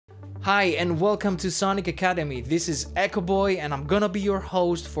Hi and welcome to Sonic Academy. This is Ekoboy and I'm gonna be your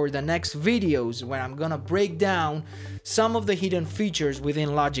host for the next videos where I'm gonna break down some of the hidden features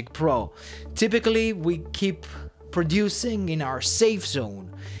within Logic Pro. Typically, we keep producing in our safe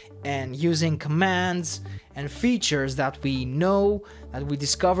zone and using commands and features that we know, that we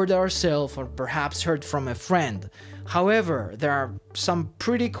discovered ourselves or perhaps heard from a friend. However, there are some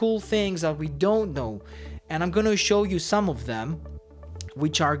pretty cool things that we don't know, and I'm gonna show you some of them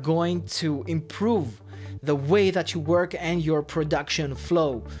which are going to improve the way that you work and your production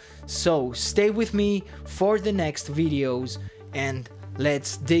flow. So stay with me for the next videos and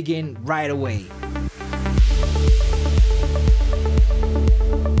let's dig in right away.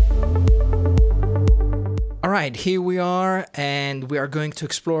 Alright, here we are and we are going to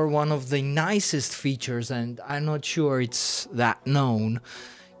explore one of the nicest features, and I'm not sure it's that known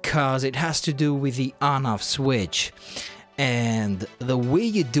because it has to do with the on-off switch. And the way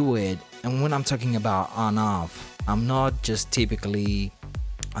you do it, and when I'm talking about on-off, I'm not just typically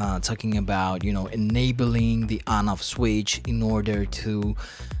talking about, enabling the on-off switch in order to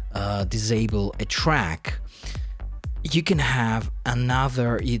disable a track. You can have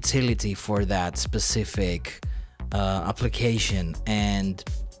another utility for that specific application, and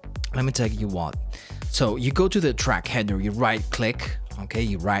let me tell you what. So you go to the track header, you right click,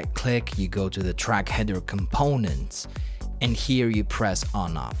 you go to the track header components, and here you press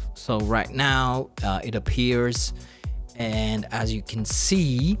on off. So right now it appears, and as you can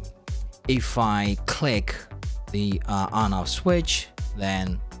see, if I click the on off switch,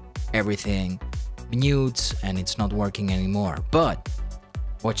 then everything mutes and it's not working anymore. But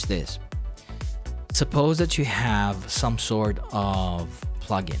watch this. Suppose that you have some sort of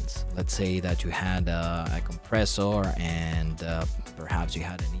plugins. Let's say that you had a compressor and perhaps you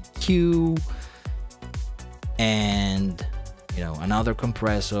had an EQ and another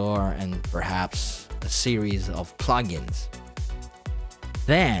compressor and perhaps a series of plugins.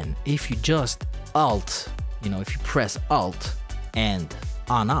 Then if you just if you press Alt and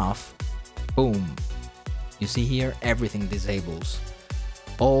on off, boom, you see here everything disables.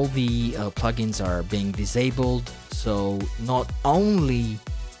 All the plugins are being disabled, so not only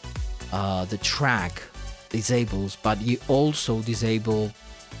the track disables, but you also disable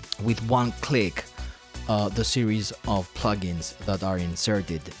with one click the series of plugins that are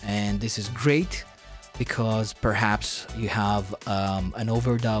inserted. And this is great because perhaps you have an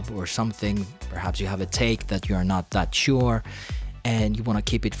overdub or something, perhaps you have a take that you are not that sure and you want to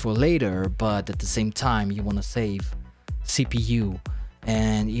keep it for later, but at the same time you want to save CPU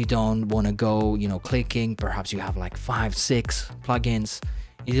and you don't want to go clicking. Perhaps you have like 5-6 plugins,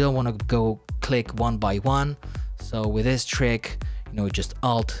 you don't want to go click one by one. So with this trick, just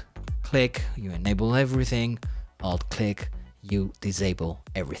Alt click, you enable everything, Alt click, you disable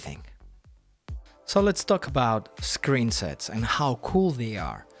everything. So let's talk about screen sets and how cool they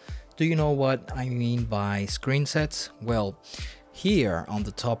are. Do you know what I mean by screen sets? Well, here on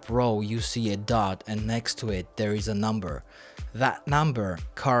the top row you see a dot and next to it there is a number. That number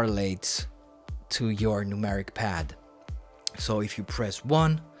correlates to your numeric pad. So if you press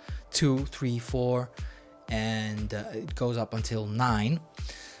 1, 2, 3, 4 and it goes up until 9,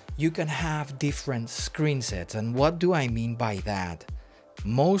 you can have different screen sets. And what do I mean by that?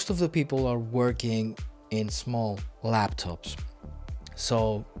 Most of the people are working in small laptops,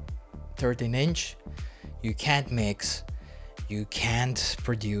 so 13-inch, you can't mix, you can't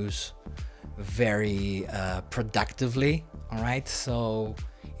produce very productively. All right, so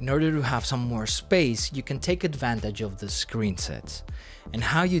in order to have some more space, you can take advantage of the screen sets. And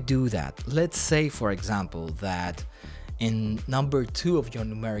how you do that? Let's say, for example, that in number 2 of your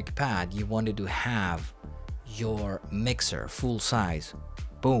numeric pad, you wanted to have your mixer full size.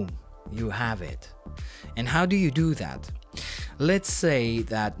 Boom, you have it. And how do you do that? Let's say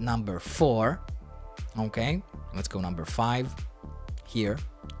that number 4, okay, let's go number 5 here.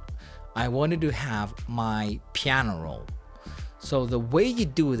 I wanted to have my piano roll. So the way you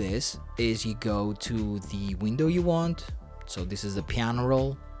do this is you go to the window you want. So this is the piano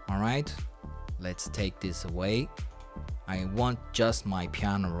roll. All right, let's take this away. I want just my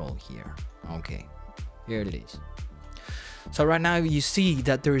piano roll here. Okay, here it is. So right now you see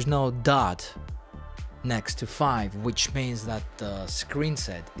that there is no dot next to 5, which means that the screen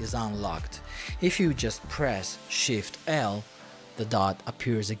set is unlocked. If you just press Shift L, the dot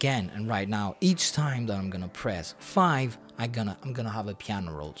appears again, and right now each time that I'm gonna press 5, I'm gonna have a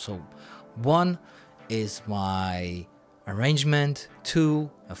piano roll. So 1 is my arrangement, 2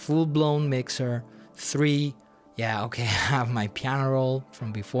 a full-blown mixer, 3 yeah, okay, I have my piano roll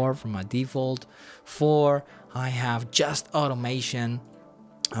from before, from my default. 4, I have just automation.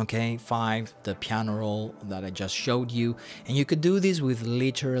 Okay, 5, the piano roll that I just showed you, and you could do this with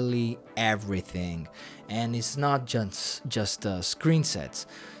literally everything. And it's not just screen sets.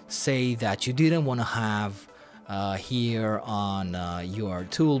 Say that you didn't want to have here on your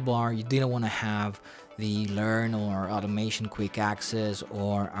toolbar, you didn't want to have the learn or automation quick access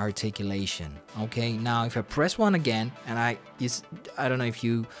or articulation. Okay, now if I press 1 again, and I don't know if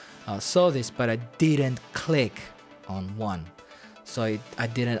you saw this, but I didn't click on 1. So I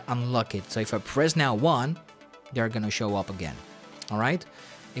didn't unlock it. So if I press now 1, they're gonna show up again. All right.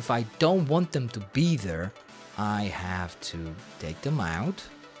 If I don't want them to be there, I have to take them out.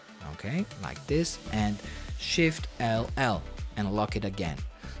 Okay, like this, and Shift LL and lock it again.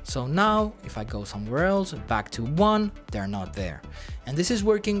 So now if I go somewhere else, back to 1, they're not there. And this is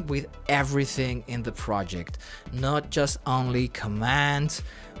working with everything in the project, not just only commands,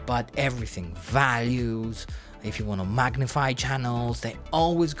 but everything, values. If you want to magnify channels, they're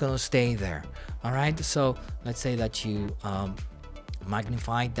always gonna stay there. All right, so let's say that you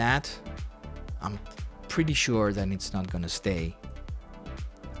magnified that. I'm pretty sure that it's not gonna stay.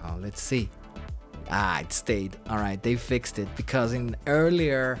 Let's see. It stayed. All right, they fixed it, because in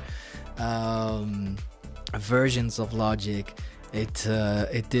earlier versions of Logic,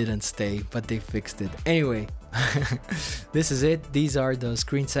 it didn't stay, but they fixed it anyway. This is it. These are the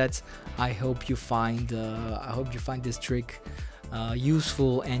screen sets. I hope you find this trick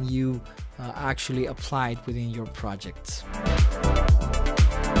useful, and you actually apply it within your projects.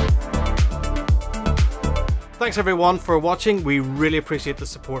 Thanks everyone for watching. We really appreciate the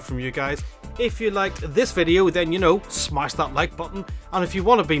support from you guys. If you liked this video, then smash that like button, and if you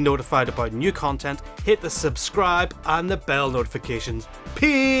want to be notified about new content, hit the subscribe and the bell notifications.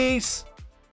 Peace!